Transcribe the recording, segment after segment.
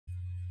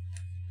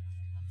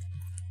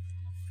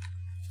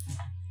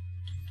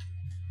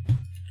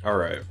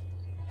Alright,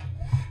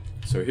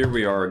 so here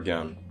we are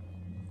again.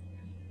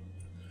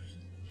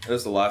 This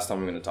is the last time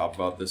I'm going to talk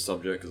about this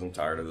subject because I'm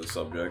tired of this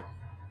subject.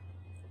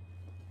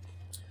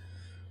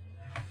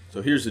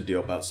 So here's the deal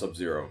about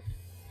Sub-Zero.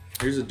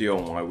 Here's the deal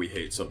on why we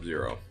hate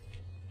Sub-Zero.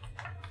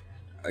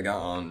 I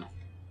got on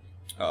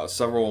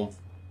several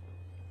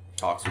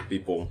talks with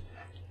people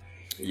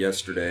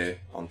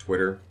yesterday on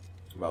Twitter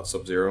about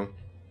Sub-Zero.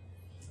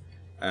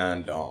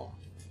 And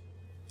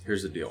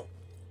here's the deal.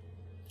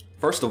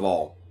 First of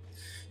all,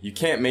 you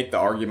can't make the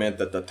argument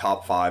that the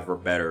top 5 are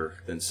better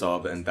than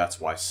Sub, and that's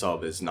why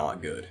Sub is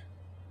not good.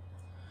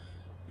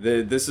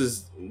 This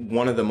is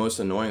one of the most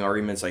annoying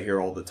arguments I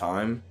hear all the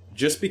time.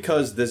 Just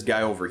because this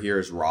guy over here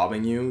is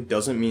robbing you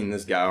doesn't mean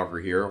this guy over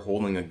here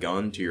holding a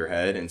gun to your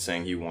head and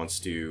saying he wants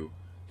to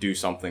do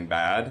something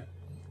bad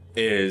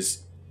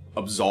is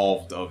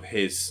absolved of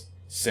his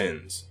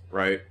sins,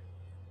 right?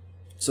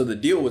 So the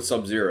deal with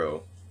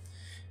Sub-Zero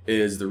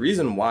is the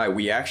reason why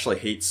we actually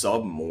hate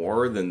Sub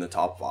more than the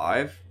top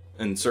 5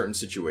 in certain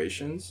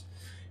situations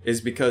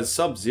is because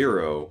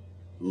Sub-Zero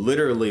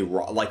literally,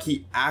 like,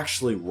 he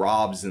actually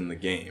robs in the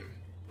game.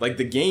 Like,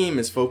 the game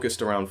is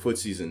focused around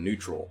footsies and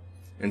neutral,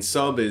 and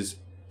Sub is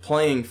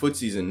playing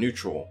footsies and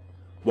neutral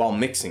while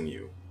mixing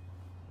you.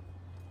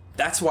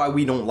 That's why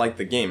we don't like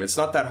the game. It's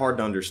not that hard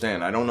to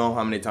understand. I don't know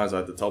how many times I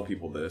have to tell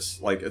people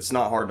this. Like, it's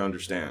not hard to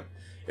understand.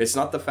 It's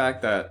not the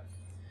fact that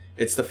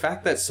It's the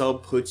fact that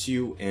Sub puts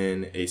you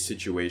in a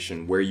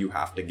situation where you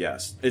have to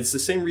guess. It's the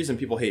same reason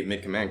people hate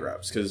mid-command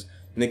grabs, because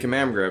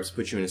mid-command grabs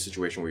put you in a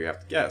situation where you have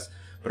to guess.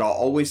 But I'll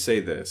always say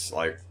this,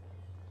 like,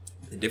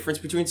 the difference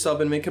between Sub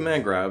and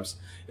mid-command grabs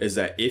is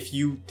that if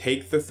you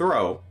take the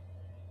throw,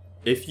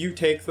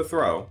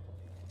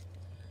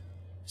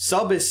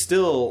 Sub is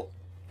still,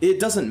 it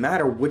doesn't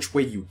matter which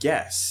way you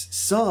guess.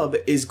 Sub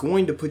is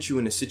going to put you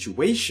in a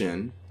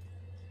situation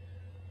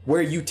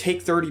where you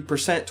take 30%,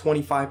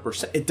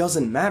 25%. It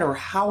doesn't matter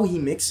how he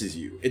mixes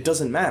you. It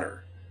doesn't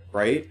matter,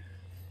 right?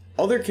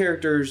 Other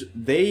characters,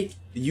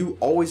 you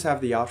always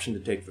have the option to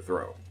take the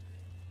throw.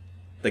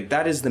 Like,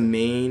 that is the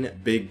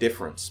main big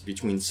difference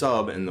between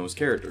Sub and those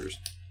characters.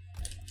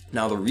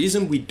 Now, the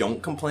reason we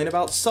don't complain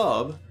about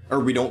Sub,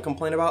 or we don't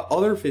complain about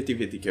other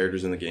 50-50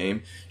 characters in the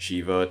game,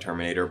 Shiva,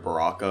 Terminator,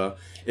 Baraka,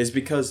 is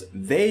because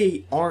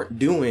they aren't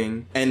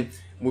doing, and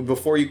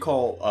before you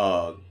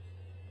call,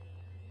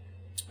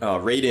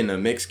 Raiden a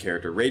mixed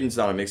character. Raiden's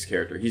not a mixed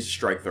character. He's a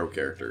strike throw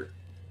character.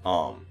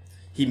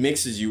 He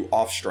mixes you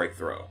off strike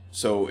throw,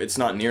 so it's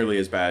not nearly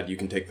as bad. You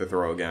can take the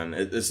throw again.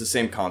 It's the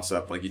same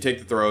concept. Like, you take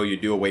the throw, you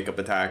do a wake up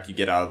attack, you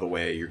get out of the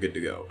way, you're good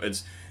to go.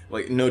 It's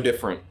like no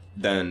different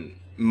than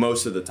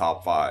most of the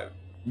top 5.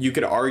 You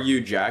could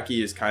argue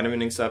Jackie is kind of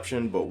an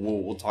exception, but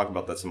we'll talk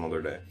about that some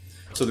other day.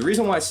 So the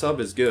reason why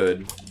Sub is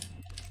good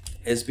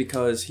is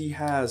because he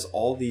has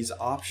all these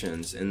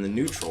options in the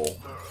neutral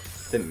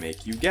that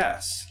make you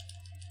guess.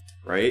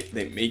 Right?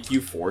 They make you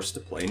forced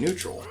to play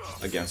neutral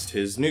against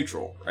his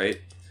neutral,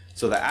 right?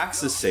 So the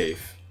axe is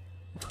safe,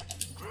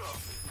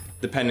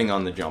 depending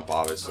on the jump,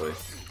 obviously.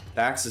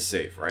 The axe is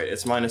safe, right?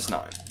 It's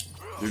 -9.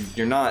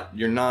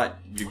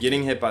 You're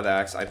getting hit by the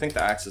axe. I think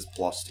the axe is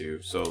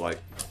 +2, so like,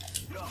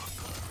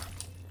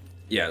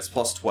 yeah, it's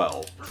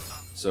 +12.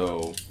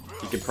 So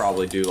you could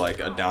probably do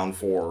like a down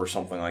 4 or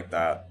something like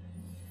that.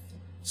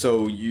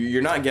 So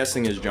you're not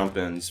guessing his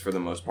jump-ins for the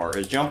most part.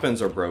 His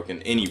jump-ins are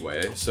broken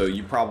anyway, so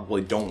you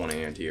probably don't want to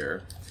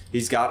anti-air.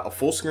 He's got a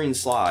full screen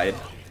slide.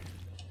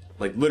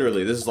 Like,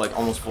 literally, this is like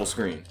almost full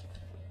screen.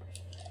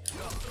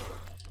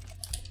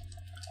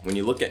 When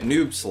you look at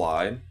Noob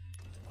slide,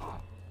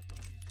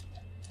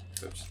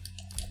 oops.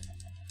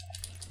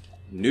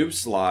 Noob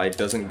slide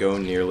doesn't go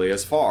nearly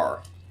as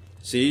far.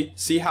 See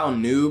how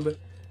Noob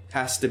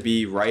has to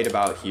be right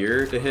about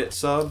here to hit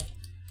Sub?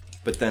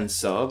 But then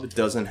Sub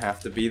doesn't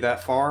have to be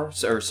that far,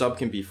 or Sub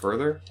can be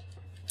further.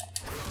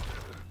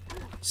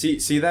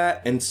 See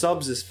that? And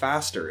Sub's is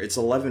faster. It's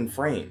 11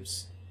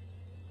 frames.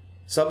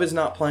 Sub is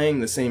not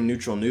playing the same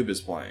neutral Noob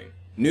is playing.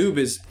 Noob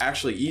is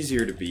actually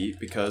easier to beat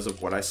because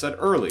of what I said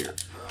earlier.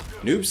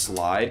 Noob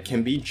slide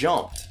can be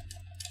jumped.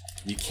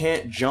 You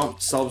can't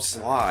jump Sub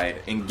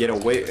slide and get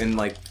away, and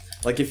like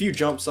if you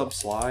jump Sub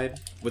slide,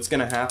 what's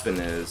gonna happen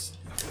is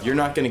you're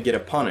not gonna get a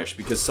punish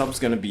because Sub's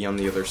gonna be on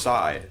the other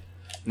side.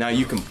 Now,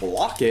 you can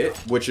block it,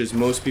 which is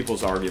most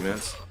people's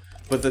arguments,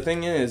 but the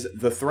thing is,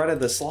 the threat of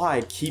the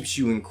slide keeps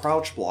you in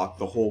crouch block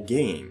the whole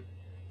game.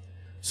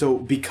 So,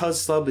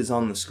 because Sub is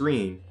on the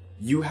screen,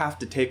 you have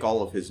to take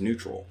all of his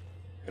neutral.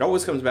 It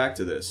always comes back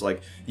to this.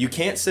 Like, you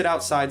can't sit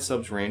outside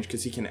Sub's range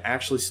because he can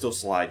actually still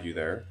slide you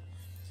there.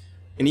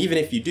 And even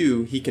if you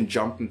do, he can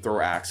jump and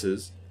throw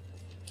axes.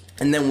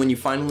 And then when you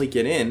finally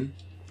get in,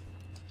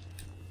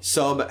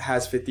 Sub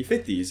has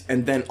 50-50s.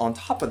 And then on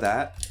top of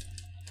that,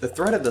 the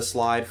threat of the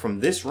slide from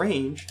this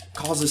range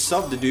causes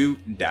Sub to do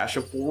dash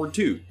up forward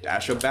 2,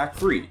 dash up back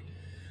 3.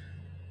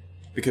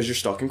 Because you're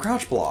stuck in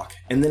crouch block.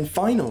 And then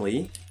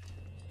finally,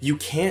 you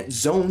can't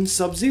zone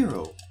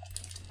Sub-Zero.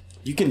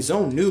 You can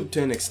zone Noob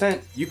to an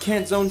extent. You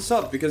can't zone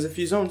Sub, because if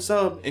you zone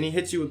Sub and he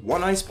hits you with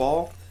one ice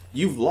ball,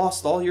 you've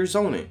lost all your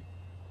zoning.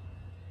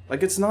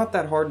 Like, it's not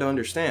that hard to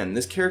understand.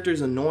 This character is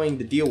annoying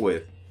to deal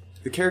with.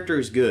 The character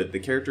is good. The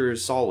character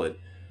is solid.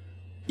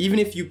 Even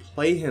if you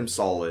play him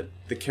solid,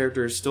 the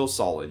character is still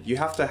solid. You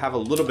have to have a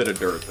little bit of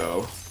dirt,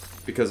 though.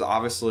 Because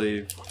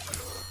obviously...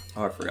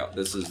 Oh, I forgot.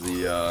 This is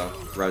the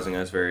Rising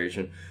Ice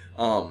variation.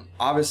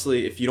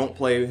 Obviously, if you don't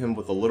play him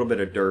with a little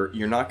bit of dirt,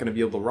 you're not going to be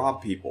able to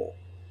rob people.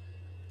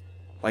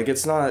 Like,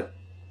 it's not...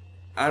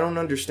 I don't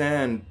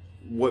understand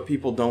what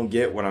people don't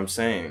get what I'm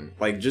saying.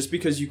 Like, just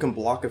because you can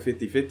block a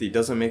 50-50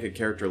 doesn't make a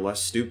character less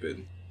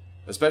stupid.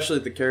 Especially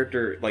if the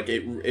character, like,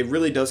 it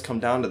really does come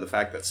down to the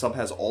fact that Sub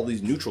has all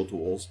these neutral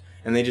tools,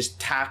 and they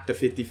just tacked a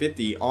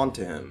 50-50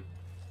 onto him.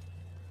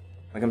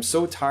 Like, I'm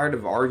so tired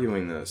of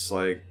arguing this.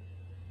 Like,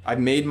 I've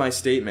made my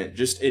statement.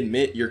 Just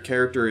admit your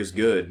character is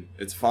good.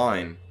 It's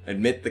fine.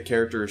 Admit the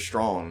character is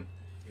strong.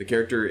 The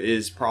character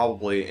is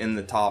probably in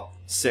the top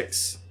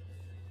 6.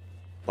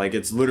 Like,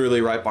 it's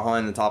literally right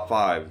behind the top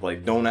 5.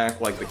 Like, don't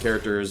act like the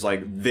character is,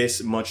 like,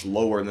 this much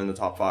lower than the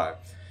top 5.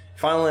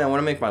 Finally, I want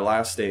to make my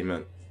last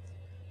statement.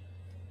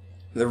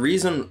 The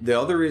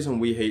other reason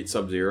we hate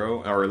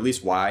Sub-Zero, or at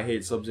least why I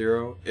hate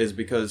Sub-Zero, is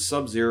because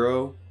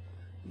Sub-Zero,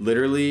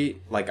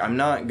 literally, like, I'm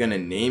not gonna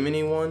name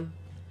anyone,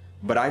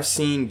 but I've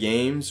seen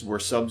games where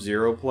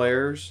Sub-Zero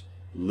players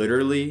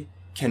literally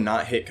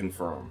cannot hit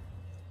confirm.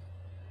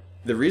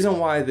 The reason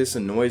why this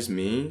annoys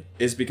me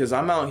is because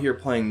I'm out here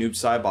playing Noob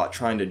Saibot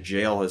trying to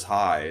jail his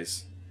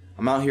highs.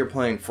 I'm out here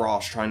playing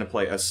Frost trying to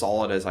play as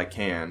solid as I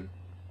can.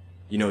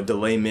 You know,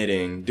 delay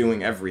midding,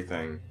 doing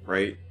everything,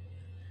 right?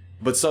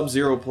 But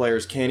Sub-Zero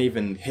players can't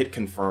even hit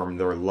confirm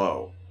their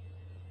low.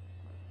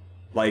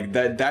 Like,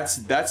 that's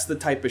the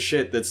type of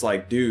shit that's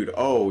like, dude,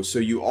 oh, so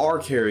you are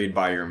carried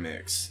by your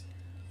mix.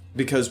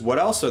 Because what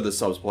else are the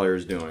Subs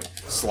players doing?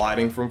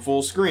 Sliding from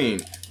full screen,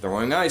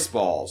 throwing ice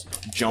balls,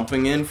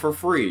 jumping in for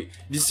free.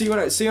 You see what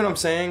I'm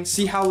saying?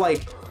 See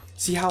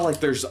how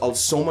there's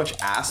so much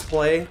ass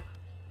play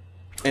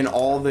in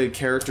all the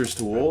characters'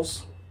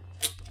 tools?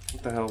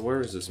 What the hell?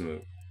 Where is this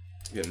move?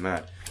 I'm getting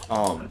mad.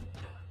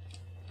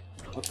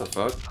 What the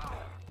fuck?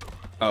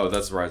 Oh,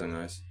 that's Rising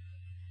Ice.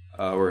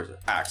 Where is it?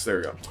 Axe, there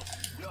we go.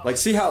 Like,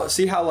 see how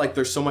like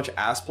there's so much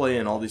ass play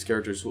in all these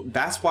characters.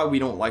 That's why we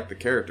don't like the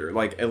character.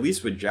 Like, at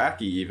least with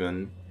Jackie,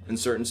 even in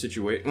certain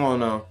situations. Well,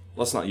 no,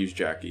 let's not use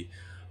Jackie.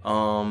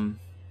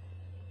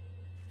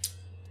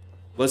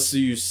 Let's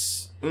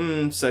use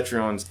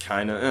Cetrion's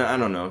kind of. I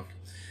don't know.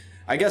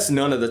 I guess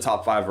none of the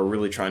top 5 are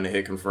really trying to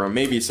hit confirm.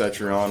 Maybe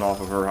Cetrion off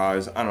of her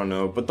highs. I don't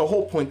know. But the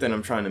whole point that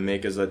I'm trying to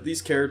make is that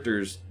these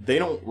characters, they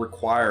don't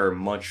require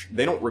much.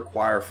 They don't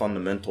require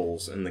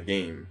fundamentals in the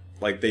game.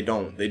 Like, they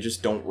don't. They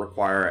just don't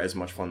require as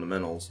much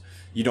fundamentals.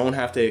 You don't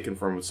have to hit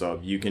confirm with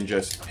Sub. You can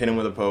just hit him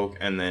with a poke,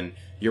 and then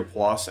you're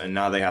plus, and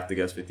now they have to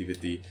guess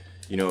 50-50.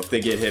 You know, if they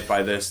get hit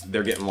by this,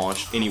 they're getting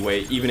launched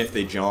anyway. Even if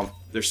they jump,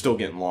 they're still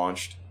getting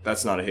launched.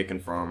 That's not a hit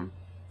confirm.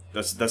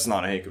 That's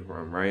not a hit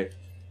confirm, right?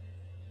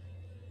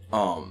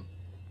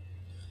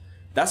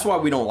 That's why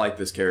we don't like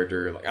this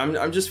character. Like,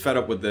 I'm just fed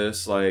up with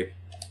this. Like,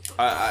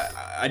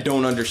 I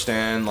don't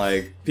understand.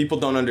 Like, people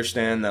don't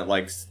understand that,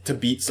 like, to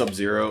beat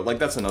Sub-Zero, like,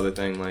 that's another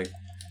thing. Like,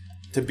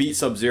 to beat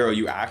Sub-Zero,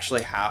 you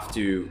actually have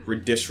to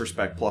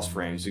disrespect plus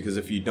frames, because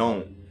if you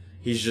don't,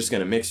 he's just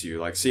gonna mix you.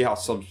 Like, see how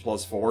Sub's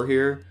 +4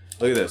 here?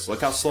 Look at this.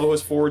 Look how slow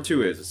his forward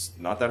 2 is. It's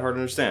not that hard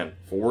to understand.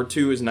 Forward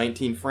 2 is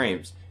 19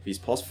 frames. If he's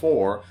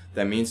 +4,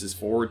 that means his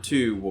forward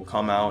 2 will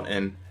come out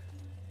and...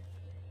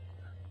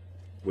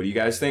 What do you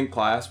guys think,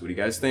 class? What do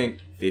you guys think?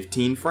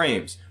 15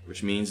 frames,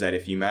 which means that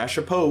if you mash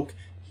a poke,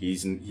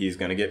 he's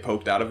gonna get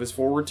poked out of his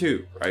forward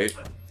 2, right?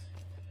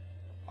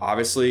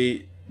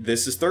 Obviously,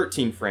 this is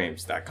 13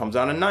 frames. That comes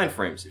out in 9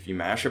 frames. If you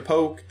mash a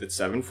poke that's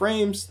 7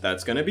 frames,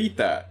 that's gonna beat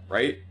that,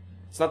 right?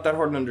 It's not that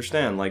hard to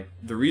understand. Like,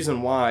 the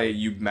reason why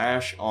you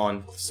mash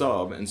on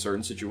Sub in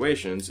certain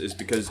situations is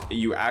because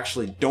you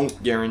actually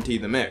don't guarantee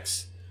the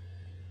mix.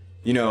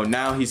 You know,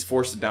 now he's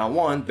forced to down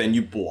 1, then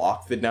you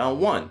block the down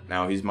 1.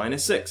 Now he's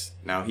 -6.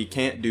 Now he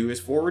can't do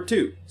his forward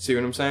 2. See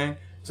what I'm saying?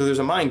 So there's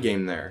a mind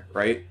game there,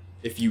 right?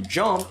 If you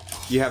jump,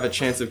 you have a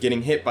chance of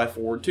getting hit by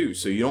forward 2,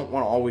 so you don't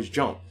want to always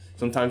jump.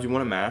 Sometimes you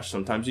want to mash,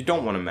 sometimes you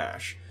don't want to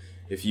mash.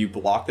 If you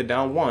block the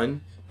down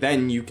 1,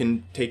 then you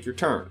can take your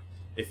turn.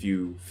 If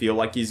you feel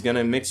like he's going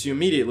to mix you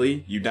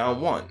immediately, you down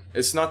 1.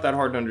 It's not that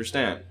hard to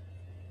understand.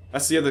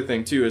 That's the other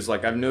thing too, is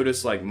like I've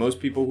noticed like most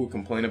people who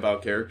complain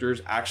about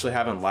characters actually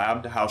haven't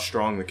labbed how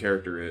strong the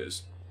character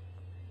is.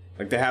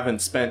 Like they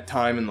haven't spent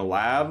time in the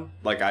lab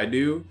like I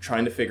do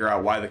trying to figure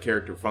out why the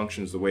character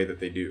functions the way that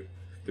they do.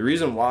 The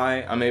reason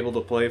why I'm able to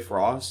play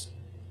Frost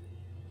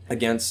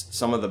against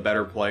some of the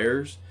better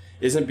players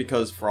isn't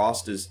because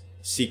Frost is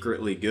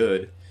secretly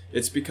good.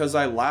 It's because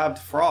I labbed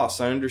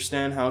Frost. I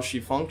understand how she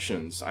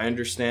functions. I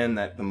understand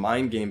that the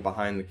mind game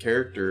behind the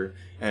character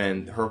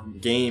and her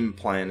game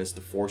plan is to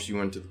force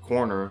you into the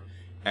corner,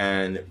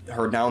 and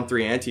her down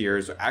 3 anti-air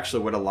is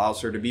actually what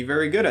allows her to be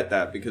very good at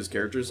that, because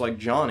characters like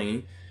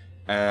Johnny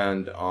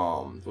and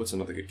what's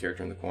another good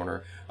character in the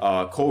corner?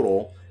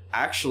 Kotal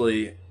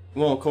actually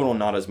well, Kotal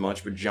not as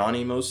much, but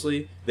Johnny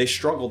mostly, they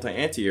struggle to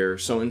anti-air.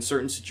 So in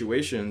certain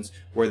situations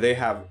where they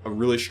have a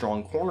really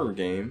strong corner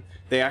game,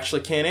 they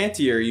actually can't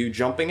anti-air you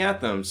jumping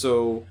at them.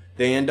 So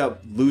they end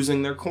up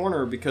losing their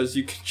corner because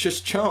you can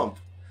just jump.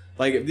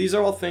 Like, these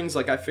are all things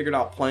like I figured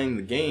out playing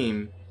the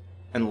game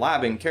and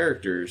labbing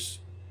characters.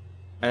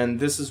 And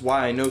this is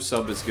why I know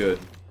sub is good.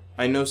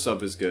 I know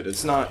sub is good.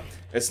 It's not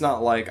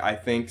like I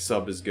think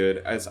sub is good,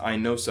 as I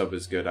know sub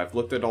is good. I've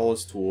looked at all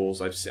his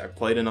tools, I've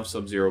played enough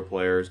Sub-Zero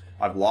players,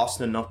 I've lost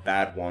enough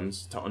bad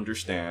ones to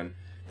understand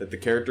that the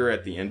character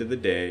at the end of the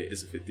day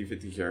is a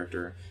 50-50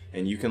 character,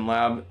 and you can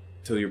lab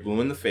till you're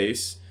blue in the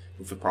face,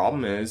 but the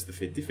problem is the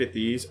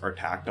 50-50s are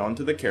tacked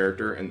onto the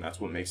character, and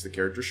that's what makes the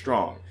character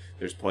strong.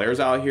 There's players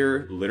out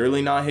here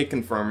literally not hit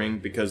confirming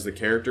because the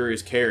character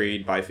is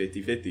carried by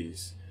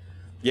 50-50s.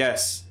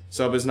 Yes,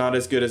 sub is not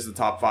as good as the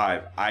top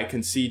 5. I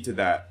concede to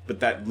that,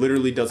 but that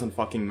literally doesn't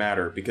fucking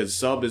matter because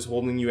sub is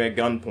holding you at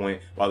gunpoint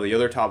while the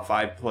other top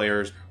 5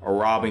 players are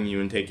robbing you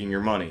and taking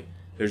your money.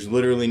 There's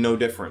literally no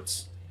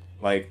difference.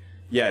 Like,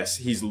 yes,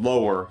 he's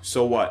lower,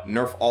 so what?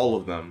 Nerf all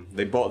of them.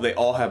 They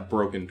all have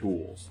broken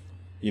tools.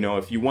 You know,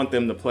 if you want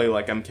them to play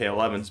like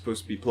MK11 is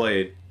supposed to be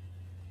played,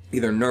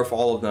 either nerf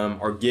all of them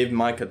or give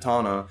my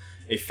katana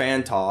a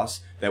fan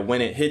toss that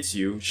when it hits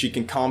you, she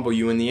can combo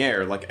you in the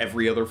air like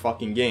every other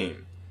fucking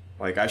game.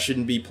 Like, I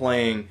shouldn't be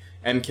playing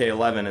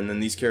MK11 and then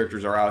these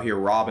characters are out here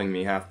robbing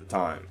me half the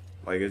time.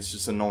 Like, it's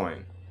just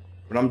annoying.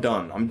 But I'm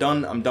done. I'm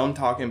done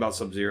talking about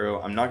Sub-Zero.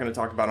 I'm not going to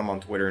talk about him on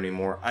Twitter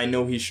anymore. I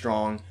know he's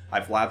strong.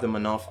 I've labbed him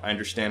enough. I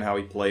understand how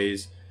he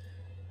plays.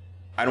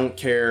 I don't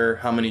care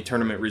how many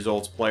tournament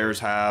results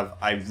players have.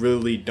 I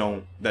really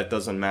don't. That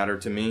doesn't matter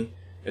to me.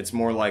 It's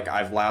more like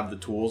I've labbed the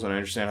tools and I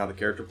understand how the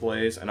character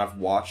plays, and I've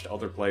watched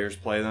other players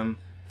play them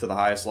to the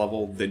highest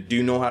level that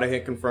do know how to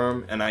hit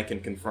confirm, and I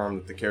can confirm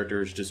that the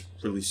character is just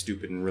really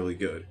stupid and really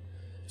good.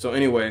 So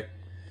anyway,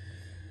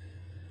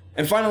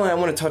 and finally I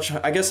want to touch,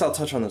 I guess I'll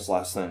touch on this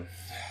last thing.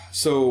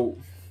 So,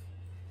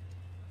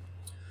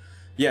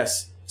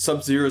 yes,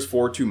 Sub-Zero's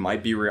 4-2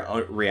 might be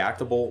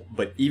reactable,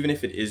 but even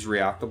if it is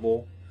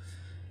reactable,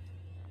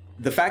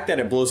 the fact that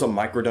it blows up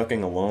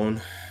microducking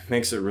alone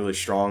makes it really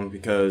strong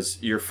because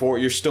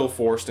you're still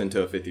forced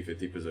into a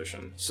 50-50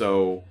 position.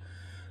 So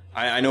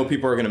I know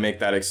people are going to make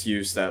that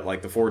excuse that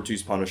like the forward 2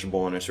 is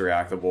punishable and it's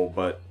reactable,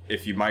 but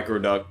if you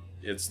microduck,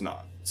 it's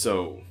not.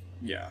 So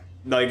yeah,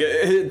 like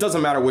it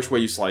doesn't matter which way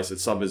you slice it.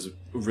 Sub is a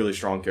really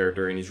strong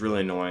character and he's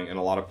really annoying, and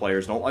a lot of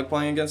players don't like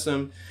playing against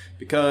him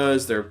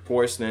because they're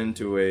forced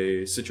into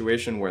a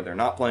situation where they're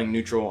not playing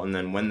neutral, and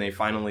then when they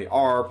finally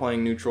are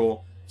playing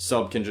neutral,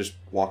 Sub can just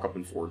walk up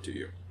and forward to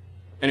you.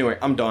 Anyway,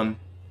 I'm done.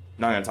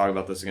 Not going to talk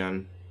about this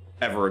again.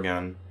 Ever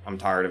again. I'm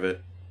tired of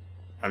it.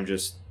 I'm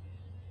just...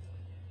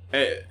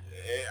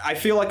 I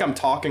feel like I'm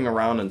talking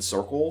around in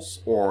circles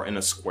or in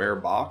a square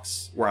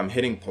box where I'm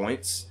hitting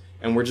points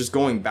and we're just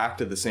going back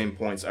to the same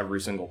points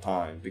every single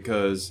time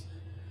because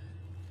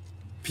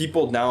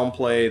people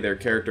downplay their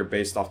character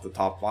based off the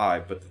top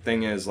 5, but the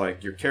thing is,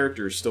 like, your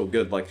character is still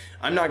good. Like,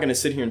 I'm not going to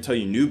sit here and tell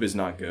you Noob is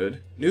not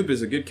good. Noob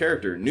is a good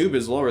character. Noob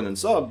is lower than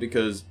Sub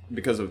because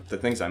of the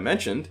things I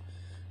mentioned,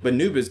 but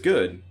Noob is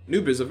good.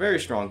 Noob is a very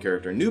strong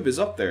character. Noob is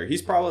up there.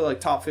 He's probably like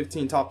top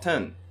 15, top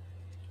 10.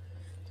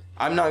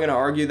 I'm not going to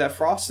argue that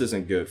Frost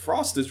isn't good.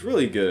 Frost is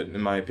really good,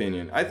 in my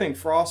opinion. I think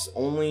Frost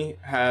only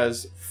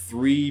has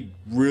 3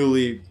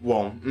 really,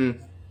 well,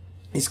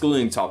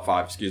 excluding top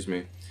 5, excuse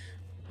me,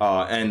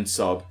 and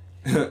Sub.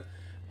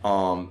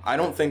 I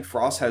don't think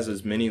Frost has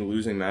as many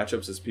losing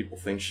matchups as people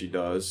think she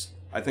does.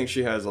 I think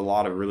she has a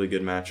lot of really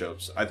good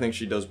matchups. I think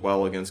she does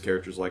well against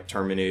characters like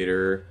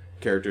Terminator,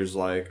 characters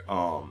like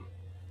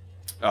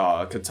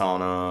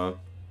Katana,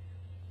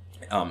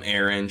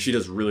 Aaron. She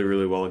does really,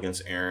 really well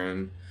against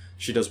Aaron.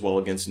 She does well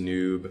against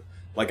Noob.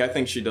 Like, I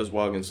think she does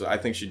well against... I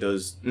think she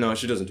does... No,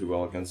 she doesn't do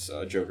well against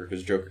Joker,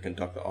 because Joker can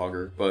tuck the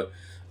auger. But,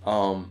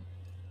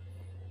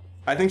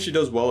 I think she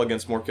does well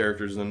against more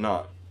characters than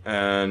not.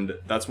 And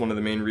that's one of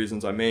the main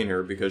reasons I main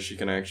her, because she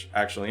can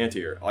actually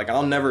anti-air. Like,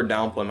 I'll never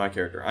downplay my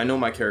character. I know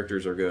my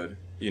characters are good,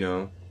 you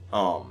know?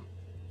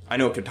 I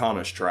know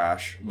Katana's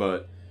trash,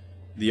 but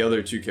the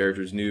other 2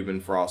 characters, Noob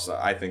and Frost,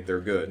 I think they're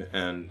good,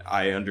 and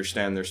I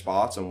understand their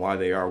spots and why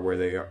they are where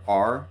they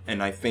are,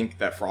 and I think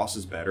that Frost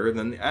is better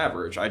than the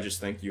average. I just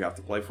think you have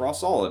to play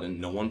Frost solid,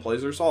 and no one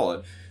plays her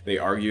solid. They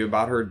argue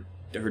about her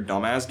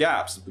dumbass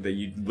gaps that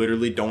you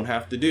literally don't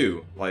have to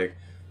do. Like,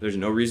 there's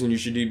no reason you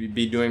should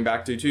be doing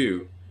back to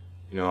 2.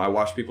 You know, I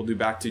watch people do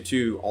back to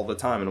 2 all the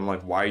time, and I'm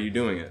like, why are you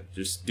doing it?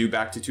 Just do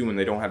back to 2 when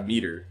they don't have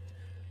meter.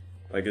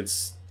 Like,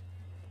 it's...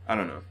 I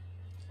don't know.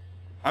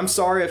 I'm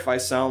sorry if I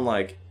sound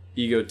like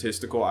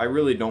egotistical. I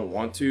really don't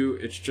want to.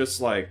 It's just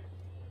like,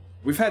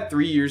 we've had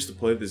 3 years to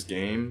play this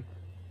game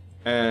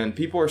and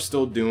people are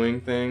still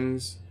doing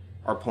things,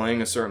 are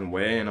playing a certain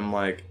way, and I'm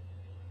like,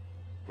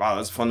 wow,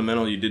 that's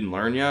fundamental you didn't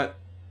learn yet?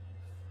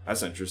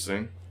 That's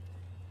interesting.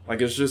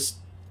 Like, it's just,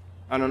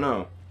 I don't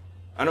know.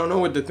 I don't know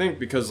what to think,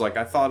 because like,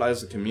 I thought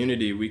as a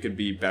community we could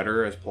be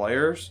better as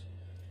players,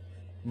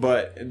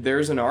 But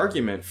there's an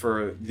argument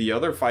for the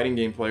other fighting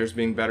game players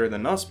being better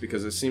than us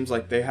because it seems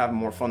like they have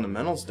more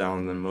fundamentals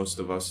down than most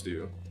of us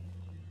do.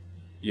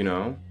 You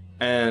know?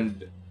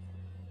 And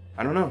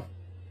I don't know.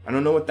 I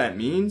don't know what that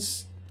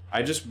means.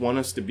 I just want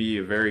us to be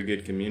a very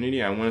good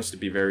community. I want us to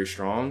be very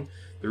strong.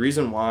 The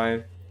reason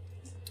why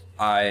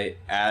I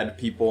add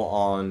people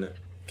on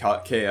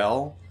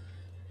KL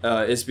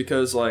is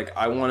because, like,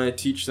 I want to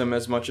teach them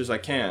as much as I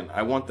can.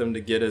 I want them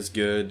to get as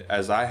good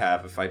as I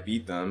have if I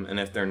beat them, and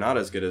if they're not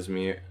as good as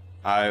me,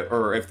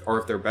 or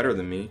if they're better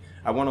than me,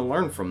 I want to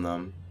learn from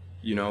them,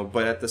 you know.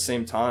 But at the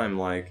same time,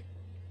 like,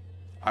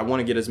 I want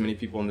to get as many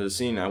people into the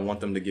scene. I want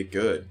them to get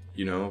good,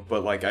 you know.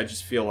 But like, I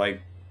just feel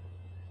like,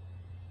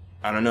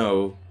 I don't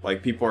know,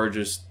 like, people are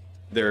just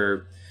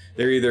they're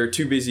either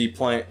too busy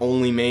playing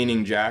only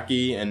maining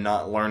Jackie and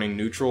not learning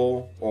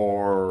neutral,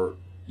 or,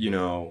 you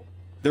know,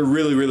 they're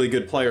really, really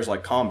good players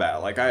like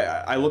Combat. Like,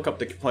 I look up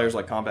to players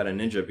like Combat and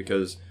Ninja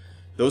because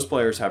those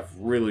players have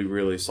really,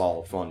 really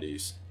solid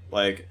fundies.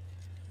 Like,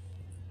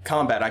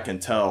 Combat, I can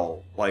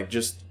tell, like,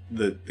 just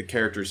the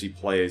characters he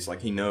plays,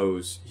 like,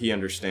 he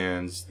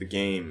understands the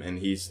game, and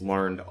he's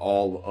learned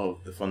all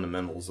of the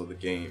fundamentals of the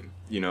game,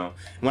 you know?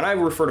 When I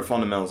refer to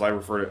fundamentals,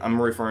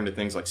 I'm referring to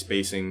things like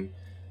spacing,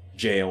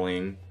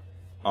 jailing,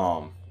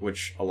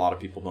 which a lot of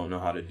people don't know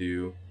how to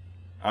do.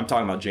 I'm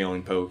talking about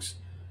jailing pokes.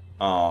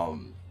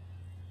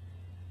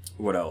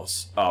 What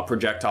else?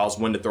 Projectiles,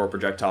 when to throw a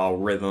projectile,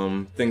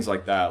 rhythm, things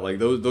like that. Like,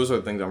 those are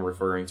the things I'm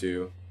referring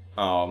to.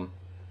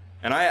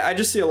 And I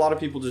just see a lot of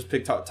people just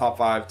pick top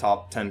 5,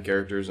 top 10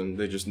 characters, and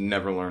they just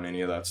never learn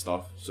any of that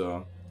stuff.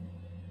 So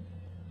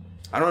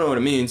I don't know what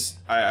it means.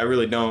 I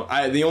really don't.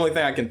 The only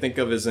thing I can think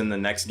of is in the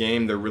next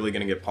game, they're really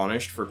going to get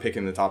punished for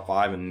picking the top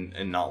 5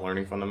 and not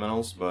learning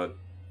fundamentals. But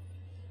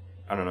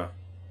I don't know.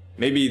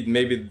 Maybe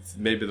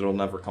it'll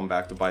never come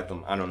back to bite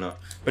them. I don't know.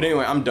 But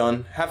anyway, I'm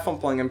done. Have fun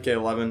playing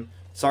MK11.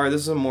 Sorry,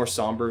 this is a more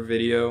somber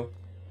video.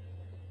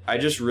 I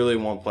just really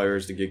want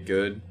players to get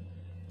good.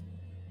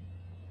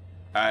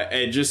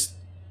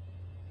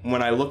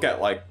 When I look at,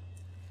 like,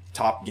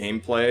 top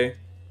gameplay,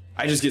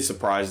 I just get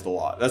surprised a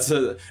lot. That's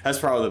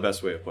probably the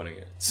best way of putting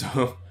it.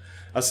 So,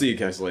 I'll see you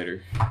guys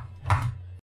later.